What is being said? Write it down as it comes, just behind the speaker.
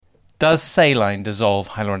Does saline dissolve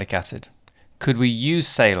hyaluronic acid? Could we use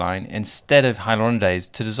saline instead of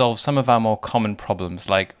hyaluronidase to dissolve some of our more common problems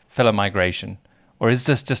like filler migration? Or is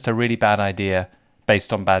this just a really bad idea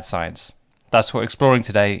based on bad science? That's what we're exploring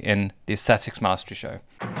today in the Aesthetics Mastery Show.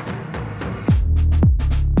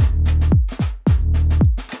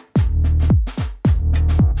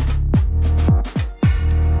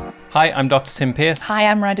 Hi, I'm Dr. Tim Pearce. Hi,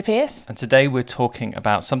 I'm Miranda Pearce. And today we're talking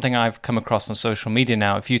about something I've come across on social media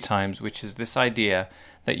now a few times, which is this idea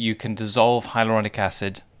that you can dissolve hyaluronic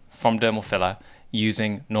acid from dermal filler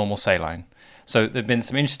using normal saline. So there have been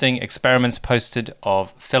some interesting experiments posted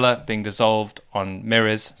of filler being dissolved on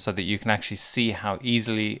mirrors so that you can actually see how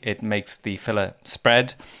easily it makes the filler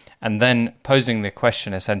spread, and then posing the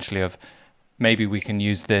question essentially of maybe we can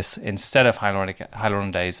use this instead of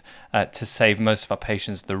hyaluronidase to save most of our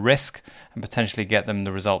patients the risk and potentially get them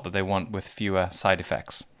the result that they want with fewer side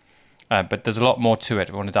effects. But there's a lot more to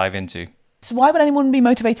it we want to dive into. So why would anyone be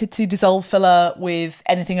motivated to dissolve filler with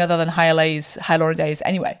anything other than hyaluronidase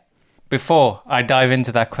anyway? Before I dive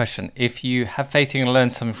into that question, if you have faith you're going to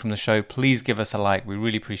learn something from the show, please give us a like. We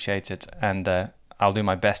really appreciate it, and I'll do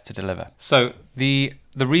my best to deliver. So the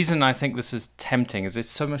reason I think this is tempting is it's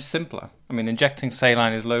so much simpler. I mean, injecting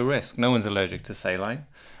saline is low risk. No one's allergic to saline.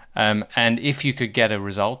 And if you could get a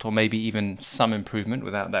result or maybe even some improvement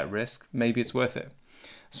without that risk, maybe it's worth it.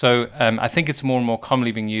 So I think it's more and more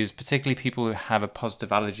commonly being used, particularly people who have a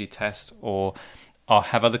positive allergy test or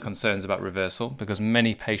have other concerns about reversal, because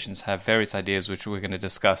many patients have various ideas which we're going to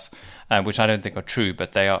discuss, which I don't think are true,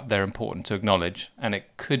 but they're important to acknowledge. And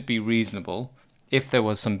it could be reasonable if there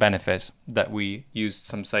was some benefit that we used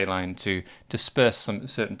some saline to disperse some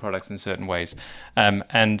certain products in certain ways.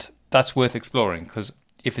 And that's worth exploring, because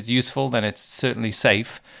if it's useful, then it's certainly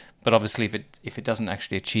safe. But obviously, if it doesn't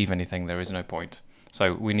actually achieve anything, there is no point.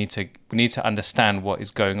 So we need to understand what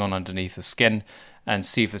is going on underneath the skin and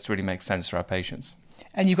see if this really makes sense for our patients.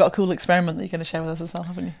 And you've got a cool experiment that you're going to share with us as well,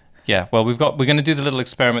 haven't you? Yeah, well, we're going to do the little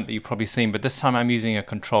experiment that you've probably seen, but this time I'm using a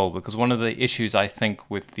control, because one of the issues I think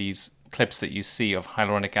with these clips that you see of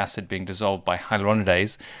hyaluronic acid being dissolved by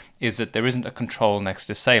hyaluronidase is that there isn't a control next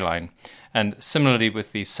to saline. And similarly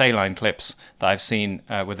with these saline clips that I've seen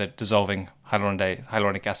with a dissolving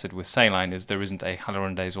hyaluronic acid with saline, is there isn't a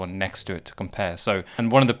hyaluronidase one next to it to compare. So,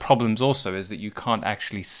 and one of the problems also is that you can't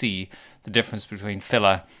actually see the difference between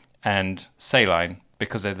filler and saline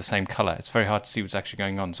because they're the same color. It's very hard to see what's actually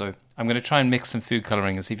going on. So I'm going to try and mix some food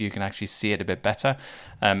coloring and see if you can actually see it a bit better.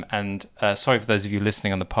 And sorry for those of you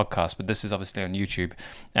listening on the podcast, but this is obviously on YouTube,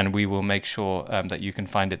 and we will make sure that you can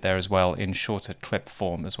find it there as well in shorter clip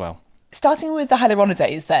form as well. Starting with the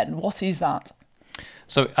hyaluronidase then, what is that?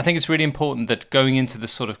 So I think it's really important that going into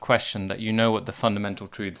this sort of question that you know what the fundamental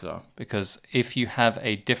truths are, because if you have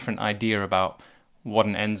a different idea about what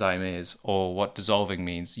an enzyme is or what dissolving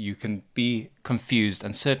means, you can be confused,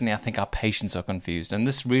 and certainly I think our patients are confused. And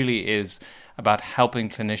this really is about helping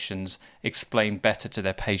clinicians explain better to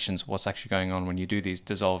their patients what's actually going on when you do these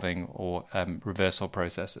dissolving or reversal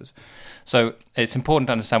processes. So it's important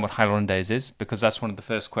to understand what hyaluronidase is, because that's one of the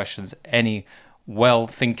first questions any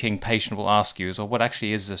well-thinking patient will ask you is, or what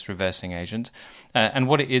actually is this reversing agent? And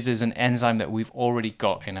what it is an enzyme that we've already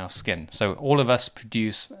got in our skin. So all of us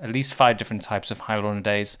produce at least 5 different types of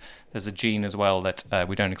hyaluronidase. There's a gene as well that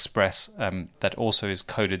we don't express that also is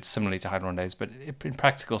coded similarly to hyaluronidase. But in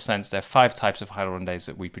practical sense, there are 5 types of hyaluronidase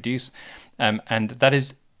that we produce. And that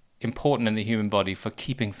is important in the human body for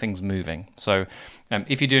keeping things moving. So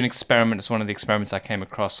if you do an experiment, it's one of the experiments I came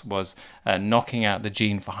across was knocking out the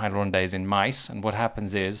gene for hyaluronidase in mice, and what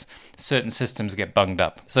happens is certain systems get bunged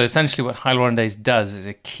up. So essentially what hyaluronidase does is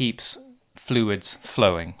it keeps fluids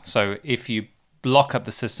flowing. So if you block up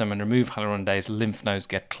the system and remove hyaluronidase, lymph nodes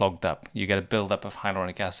get clogged up. You get a buildup of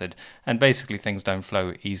hyaluronic acid, and basically things don't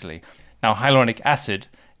flow easily. Now, hyaluronic acid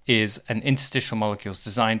is an interstitial molecule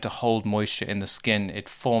designed to hold moisture in the skin. It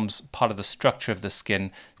forms part of the structure of the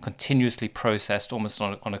skin, continuously processed almost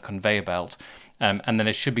on a conveyor belt. And then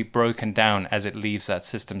it should be broken down as it leaves that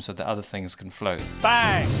system so that other things can flow.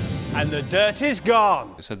 Bang! And the dirt is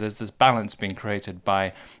gone. So there's this balance being created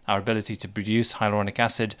by our ability to produce hyaluronic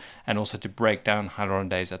acid and also to break down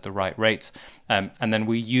hyaluronidase at the right rate. And then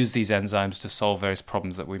we use these enzymes to solve various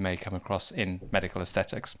problems that we may come across in medical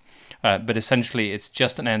aesthetics. But essentially, it's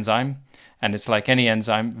just an enzyme. And it's like any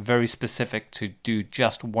enzyme, very specific to do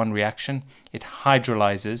just one reaction. It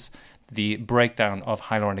hydrolyzes the breakdown of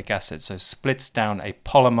hyaluronic acid, so splits down a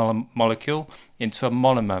polymer molecule into a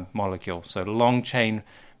monomer molecule, so long chain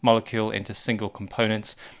molecule into single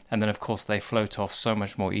components, and then of course they float off so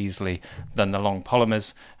much more easily than the long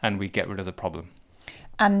polymers, and we get rid of the problem.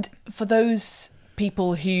 And for those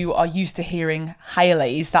people who are used to hearing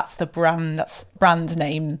Hyalase, that's the brand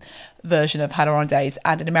name version of hyaluronidase,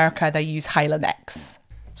 and in America they use Hylenex.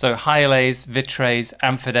 So Hyalase, Vitrase,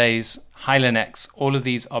 Amphidase, Hylenex, all of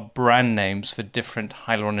these are brand names for different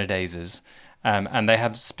hyaluronidases. And they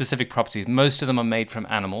have specific properties. Most of them are made from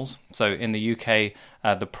animals. So in the UK,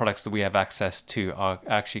 the products that we have access to are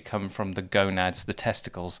actually come from the gonads, the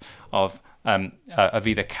testicles of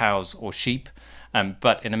either cows or sheep.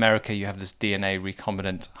 But in America, you have this DNA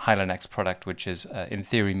recombinant Hylenex product, which is, in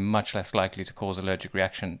theory, much less likely to cause allergic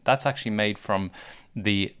reaction. That's actually made from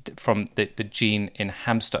the gene in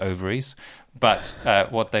hamster ovaries. But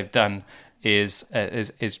what they've done is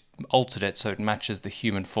altered it so it matches the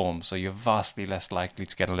human form. So you're vastly less likely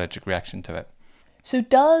to get an allergic reaction to it. So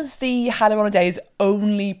does the hyaluronidase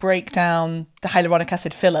only break down the hyaluronic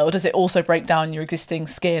acid filler, or does it also break down your existing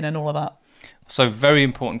skin and all of that? So very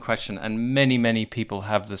important question, and many people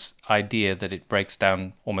have this idea that it breaks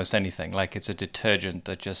down almost anything, like it's a detergent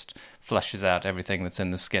that just flushes out everything that's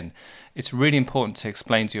in the skin. It's really important to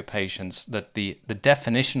explain to your patients that the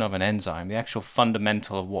definition of an enzyme, the actual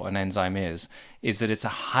fundamental of what an enzyme is that it's a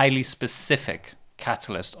highly specific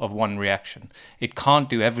catalyst of one reaction. It can't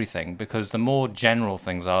do everything because the more general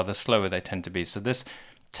things are, the slower they tend to be. So this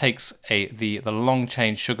takes the long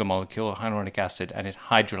chain sugar molecule, hyaluronic acid, and it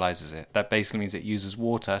hydrolyzes it. That basically means it uses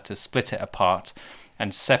water to split it apart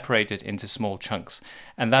and separate it into small chunks.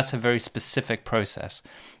 And that's a very specific process.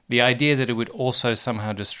 The idea that it would also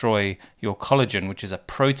somehow destroy your collagen, which is a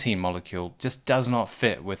protein molecule, just does not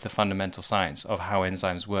fit with the fundamental science of how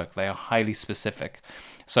enzymes work. They are highly specific.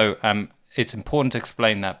 So it's important to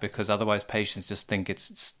explain that, because otherwise patients just think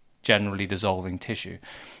it's generally dissolving tissue.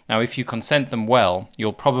 Now, if you consent them well,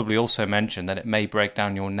 you'll probably also mention that it may break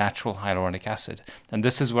down your natural hyaluronic acid. And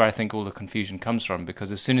this is where I think all the confusion comes from,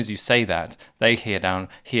 because as soon as you say that, they hear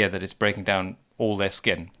that it's breaking down all their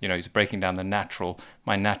skin. You know, it's breaking down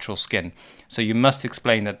my natural skin. So you must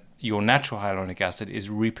explain that your natural hyaluronic acid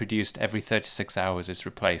is reproduced every 36 hours, it's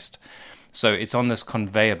replaced. So it's on this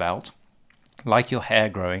conveyor belt, like your hair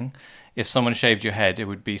growing. If someone shaved your head, it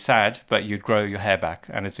would be sad, but you'd grow your hair back.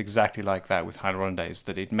 And it's exactly like that with hyaluronidase,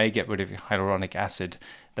 that it may get rid of your hyaluronic acid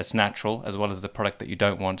that's natural, as well as the product that you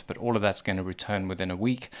don't want, but all of that's going to return within a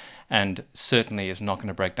week, and certainly is not going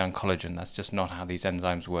to break down collagen. That's just not how these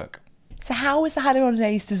enzymes work. So how is the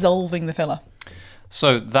hyaluronidase dissolving the filler?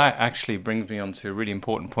 So that actually brings me on to a really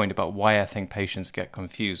important point about why I think patients get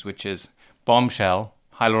confused, which is, bombshell,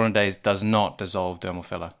 hyaluronidase does not dissolve dermal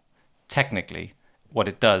filler. Technically, what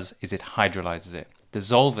it does is it hydrolyzes it.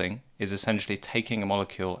 Dissolving is essentially taking a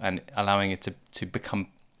molecule and allowing it to become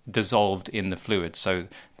dissolved in the fluid. So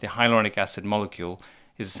the hyaluronic acid molecule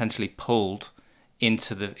is essentially pulled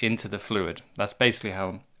into the fluid. That's basically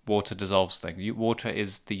how water dissolves things. Water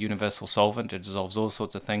is the universal solvent. It dissolves all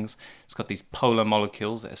sorts of things. It's got these polar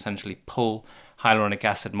molecules that essentially pull hyaluronic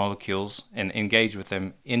acid molecules and engage with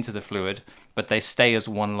them into the fluid, but they stay as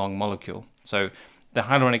one long molecule. So the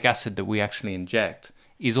hyaluronic acid that we actually inject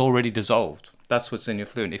is already dissolved. That's what's in your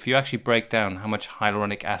fluid. If you actually break down how much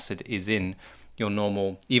hyaluronic acid is in your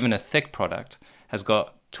normal, even a thick product, has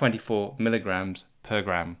got 24 milligrams per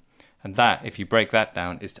gram. And that, if you break that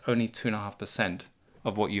down, is only 2.5%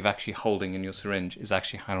 of what you've actually holding in your syringe is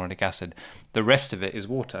actually hyaluronic acid. The rest of it is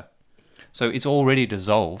water. So it's already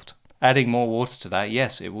dissolved. Adding more water to that,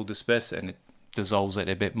 yes, it will disperse it and it dissolves it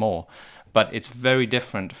a bit more. But it's very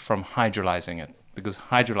different from hydrolyzing it, because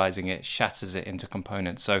hydrolyzing it shatters it into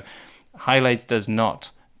components. So Hyalase does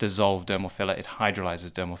not dissolve dermal filler, it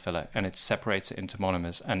hydrolyzes dermal filler and it separates it into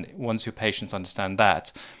monomers. And once your patients understand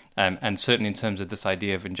that, and certainly in terms of this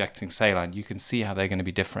idea of injecting saline, you can see how they're going to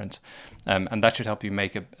be different. And that should help you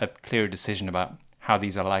make a clearer decision about how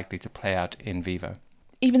these are likely to play out in vivo.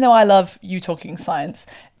 Even though I love you talking science,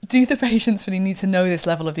 do the patients really need to know this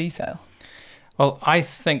level of detail? Well, I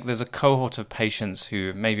think there's a cohort of patients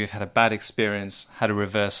who maybe have had a bad experience, had a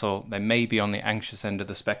reversal, they may be on the anxious end of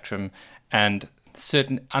the spectrum, and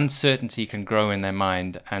certain uncertainty can grow in their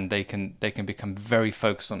mind, and they can become very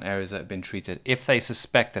focused on areas that have been treated. If they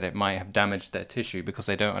suspect that it might have damaged their tissue because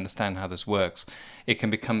they don't understand how this works, it can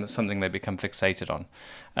become something they become fixated on.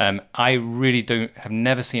 I really have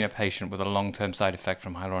never seen a patient with a long-term side effect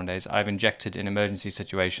from hyaluronidase. I've injected in emergency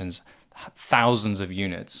situations thousands of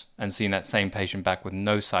units and seen that same patient back with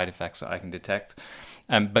no side effects that I can detect.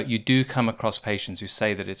 But you do come across patients who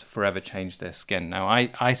say that it's forever changed their skin. Now,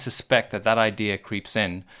 I suspect that idea creeps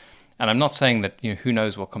in, and I'm not saying that who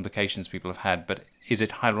knows what complications people have had, but is it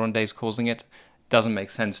hyaluronidase causing it? Doesn't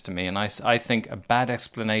make sense to me. And I think a bad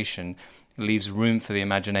explanation it leaves room for the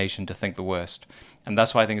imagination to think the worst. And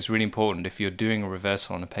that's why I think it's really important if you're doing a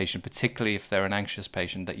reversal on a patient, particularly if they're an anxious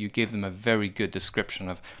patient, that you give them a very good description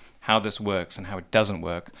of how this works and how it doesn't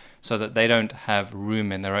work, so that they don't have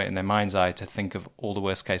room in their mind's eye to think of all the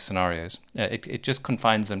worst case scenarios. It just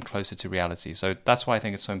confines them closer to reality. So that's why I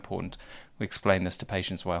think it's so important we explain this to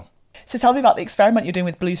patients well. So tell me about the experiment you're doing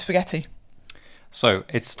with blue spaghetti. So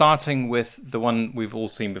it's starting with the one we've all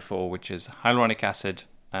seen before, which is hyaluronic acid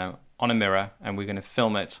on a mirror, and we're going to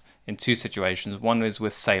film it in two situations. One is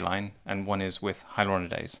with saline and one is with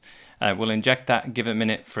hyaluronidase. We'll inject that, give it a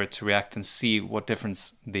minute for it to react and see what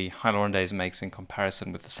difference the hyaluronidase makes in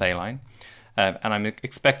comparison with the saline. And I'm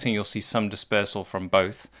expecting you'll see some dispersal from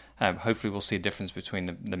both. Hopefully we'll see a difference between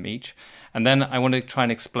them each. And then I want to try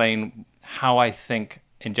and explain how I think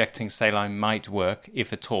injecting saline might work,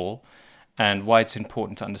 if at all, and why it's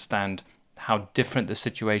important to understand how different the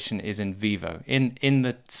situation is in vivo. In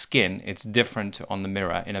the skin, it's different on the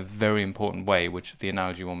mirror in a very important way, which the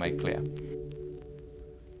analogy will make clear.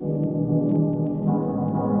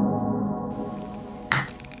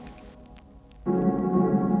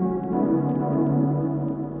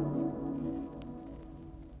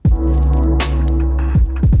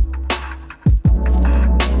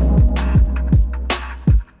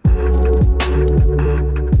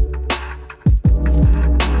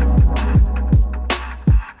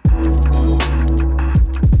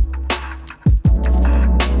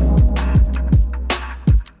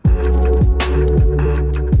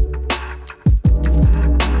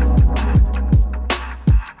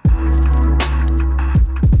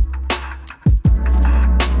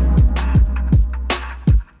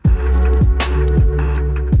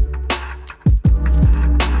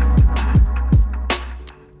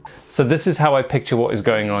 So this is how I picture what is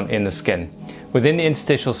going on in the skin. Within the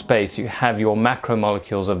interstitial space, you have your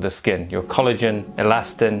macromolecules of the skin, your collagen,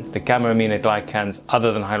 elastin, the gamma-aminoglycans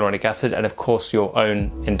other than hyaluronic acid, and of course your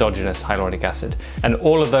own endogenous hyaluronic acid. And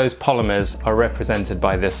all of those polymers are represented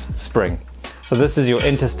by this spring. So this is your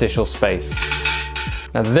interstitial space.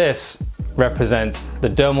 Now this represents the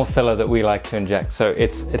dermal filler that we like to inject. So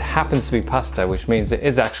it happens to be pasta, which means it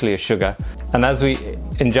is actually a sugar. And as we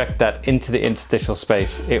inject that into the interstitial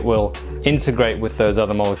space, it will integrate with those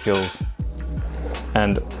other molecules.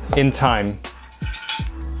 And in time,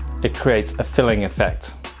 it creates a filling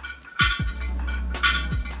effect.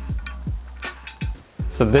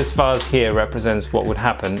 So this vase here represents what would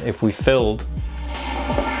happen if you're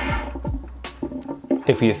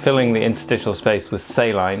filling the interstitial space with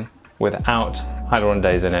saline without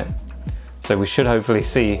hyaluronidase in it. So we should hopefully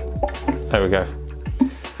see, there we go.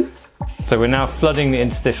 So we're now flooding the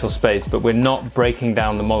interstitial space, but we're not breaking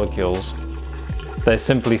down the molecules. They're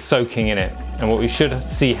simply soaking in it. And what we should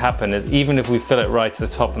see happen is even if we fill it right to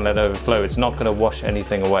the top and let it overflow, it's not going to wash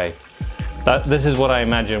anything away. This is what I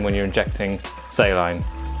imagine when you're injecting saline.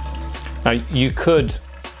 Now you could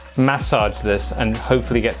massage this and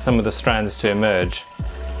hopefully get some of the strands to emerge,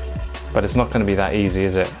 but it's not going to be that easy,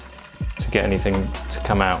 is it, to get anything to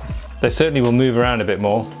come out. They certainly will move around a bit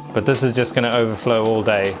more, but this is just going to overflow all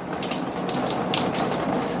day.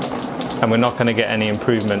 And we're not going to get any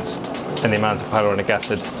improvement in the amount of hyaluronic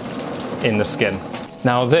acid in the skin.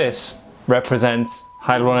 Now this represents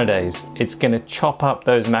hyaluronidase. It's going to chop up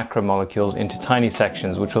those macromolecules into tiny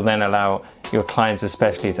sections, which will then allow your clients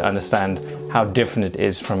especially to understand how different it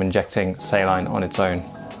is from injecting saline on its own.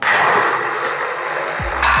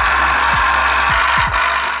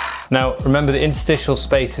 Now remember, the interstitial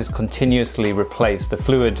space is continuously replaced. The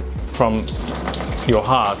fluid from your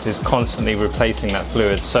heart is constantly replacing that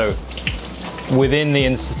fluid. So within the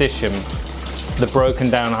interstitium, the broken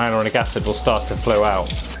down hyaluronic acid will start to flow out.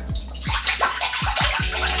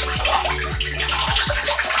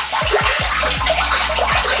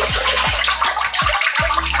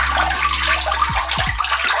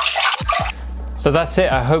 So that's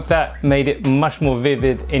it. I hope that made it much more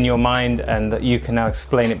vivid in your mind and that you can now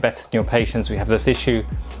explain it better to your patients. We have this issue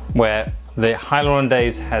where the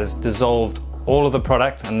hyaluronidase has dissolved all of the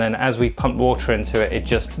product, and then as we pumped water into it, it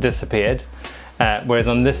just disappeared. Whereas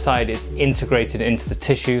on this side, it's integrated into the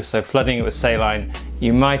tissue, so flooding it with saline,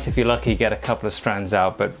 you might, if you're lucky, get a couple of strands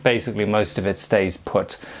out, but basically most of it stays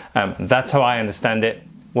put. That's how I understand it.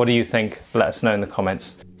 What do you think? Let us know in the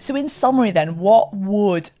comments. So in summary then, what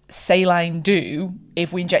would saline do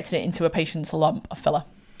if we injected it into a patient's lump of filler?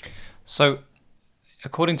 So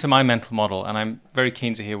according to my mental model, and I'm very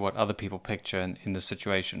keen to hear what other people picture in this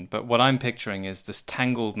situation, but what I'm picturing is this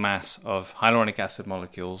tangled mass of hyaluronic acid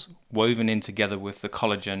molecules woven in together with the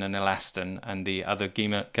collagen and elastin and the other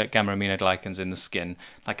gamma aminoglycans in the skin,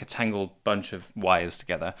 like a tangled bunch of wires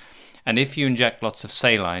together. And if you inject lots of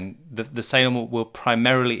saline, the saline will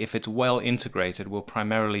primarily, if it's well integrated, will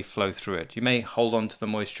primarily flow through it. You may hold on to the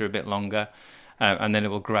moisture a bit longer, and then it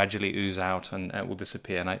will gradually ooze out and it will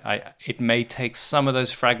disappear. And it may take some of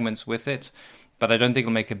those fragments with it, but I don't think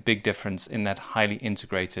it'll make a big difference in that highly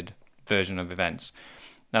integrated version of events.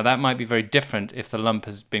 Now, that might be very different if the lump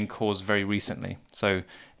has been caused very recently. So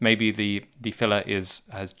maybe the filler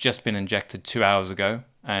has just been injected 2 hours ago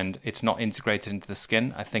and it's not integrated into the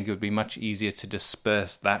skin. I think it would be much easier to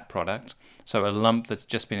disperse that product. So a lump that's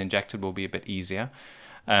just been injected will be a bit easier.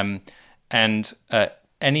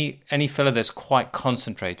 Any filler that's quite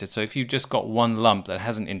concentrated, so if you've just got one lump that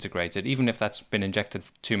hasn't integrated, even if that's been injected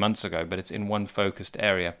 2 months ago, but it's in one focused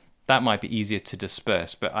area, that might be easier to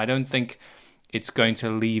disperse. But I don't think it's going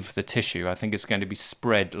to leave the tissue. I think it's going to be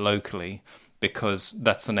spread locally because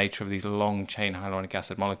that's the nature of these long-chain hyaluronic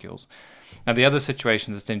acid molecules. Now, the other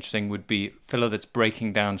situation that's interesting would be filler that's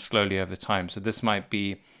breaking down slowly over time. So this might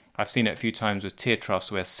be, I've seen it a few times with tear troughs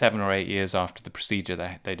where 7 or 8 years after the procedure,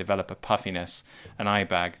 they develop a puffiness, an eye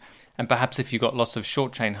bag. And perhaps if you've got lots of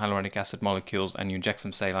short-chain hyaluronic acid molecules and you inject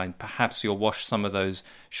some saline, perhaps you'll wash some of those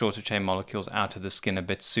shorter-chain molecules out of the skin a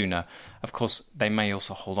bit sooner. Of course, they may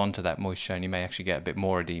also hold on to that moisture and you may actually get a bit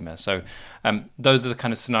more edema. So those are the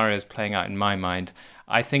kind of scenarios playing out in my mind.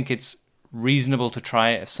 I think it's reasonable to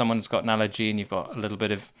try it if someone's got an allergy and you've got a little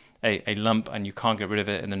bit of a lump and you can't get rid of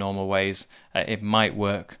it in the normal ways. It might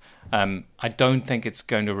work. I don't think it's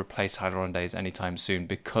going to replace hyaluronidase anytime soon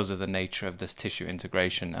because of the nature of this tissue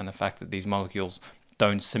integration and the fact that these molecules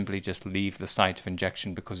don't simply just leave the site of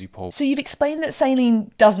injection because you pour. So you've explained that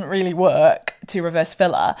saline doesn't really work to reverse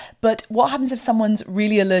filler, but what happens if someone's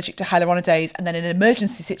really allergic to hyaluronidase and then in an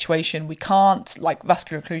emergency situation we can't, like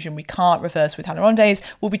vascular occlusion, we can't reverse with hyaluronidase?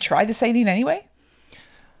 Will we try the saline anyway?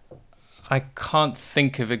 I can't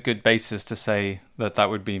think of a good basis to say that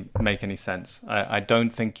would make any sense. I don't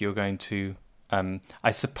think you're going to...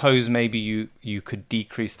 I suppose maybe you could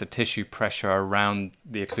decrease the tissue pressure around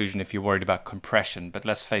the occlusion if you're worried about compression, but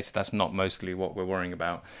let's face it, that's not mostly what we're worrying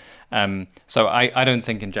about. So I don't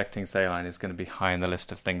think injecting saline is going to be high on the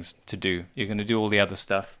list of things to do. You're going to do all the other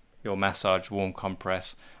stuff, your massage, warm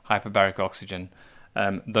compress, hyperbaric oxygen.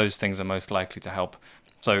 Those things are most likely to help.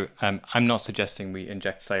 So I'm not suggesting we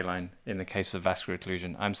inject saline in the case of vascular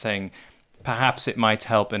occlusion. I'm saying perhaps it might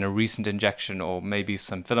help in a recent injection or maybe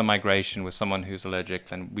some filler migration with someone who's allergic.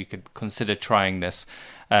 Then we could consider trying this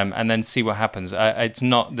and then see what happens. There's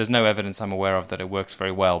no evidence I'm aware of that it works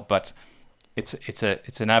very well, but it's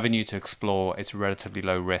an avenue to explore. It's relatively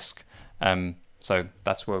low risk. So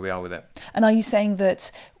that's where we are with it. And are you saying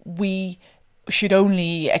that we should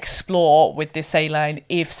only explore with this saline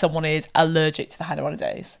if someone is allergic to the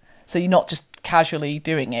hyaluronidase? So you're not just casually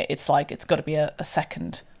doing it, it's like it's got to be a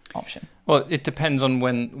second option. Well, it depends on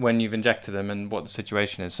when you've injected them and what the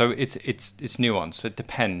situation is. So it's nuanced. It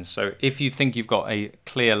depends. So if you think you've got a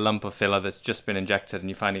clear lump of filler that's just been injected and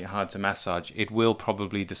you find it hard to massage, it will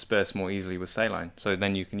probably disperse more easily with saline. So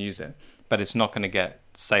then you can use it. But it's not going to get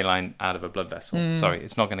saline out of a blood vessel. Sorry,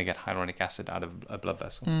 it's not going to get hyaluronic acid out of a blood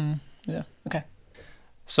vessel. Yeah, okay.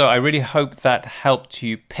 So I really hope that helped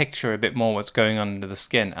you picture a bit more what's going on under the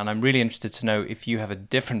skin. And I'm really interested to know if you have a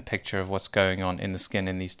different picture of what's going on in the skin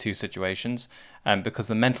in these two situations. Because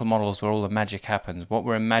the mental models where all the magic happens, what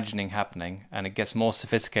we're imagining happening, and it gets more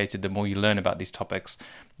sophisticated the more you learn about these topics,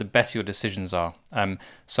 the better your decisions are.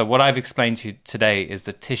 So what I've explained to you today is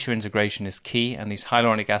that tissue integration is key, and these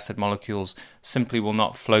hyaluronic acid molecules simply will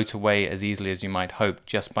not float away as easily as you might hope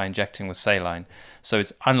just by injecting with saline. So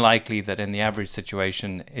it's unlikely that in the average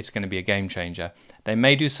situation it's going to be a game changer. They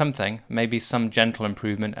may do something, maybe some gentle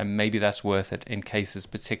improvement, and maybe that's worth it in cases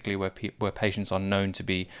particularly where patients are known to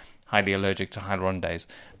be highly allergic to hyaluronidase.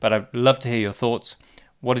 But I'd love to hear your thoughts.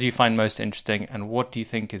 What did you find most interesting, and what do you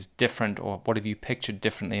think is different, or what have you pictured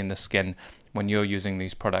differently in the skin when you're using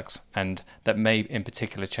these products, and that may in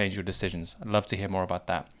particular change your decisions? I'd love to hear more about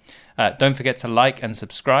that. Don't forget to like and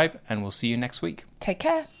subscribe, and we'll see you next week. Take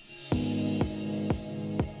care.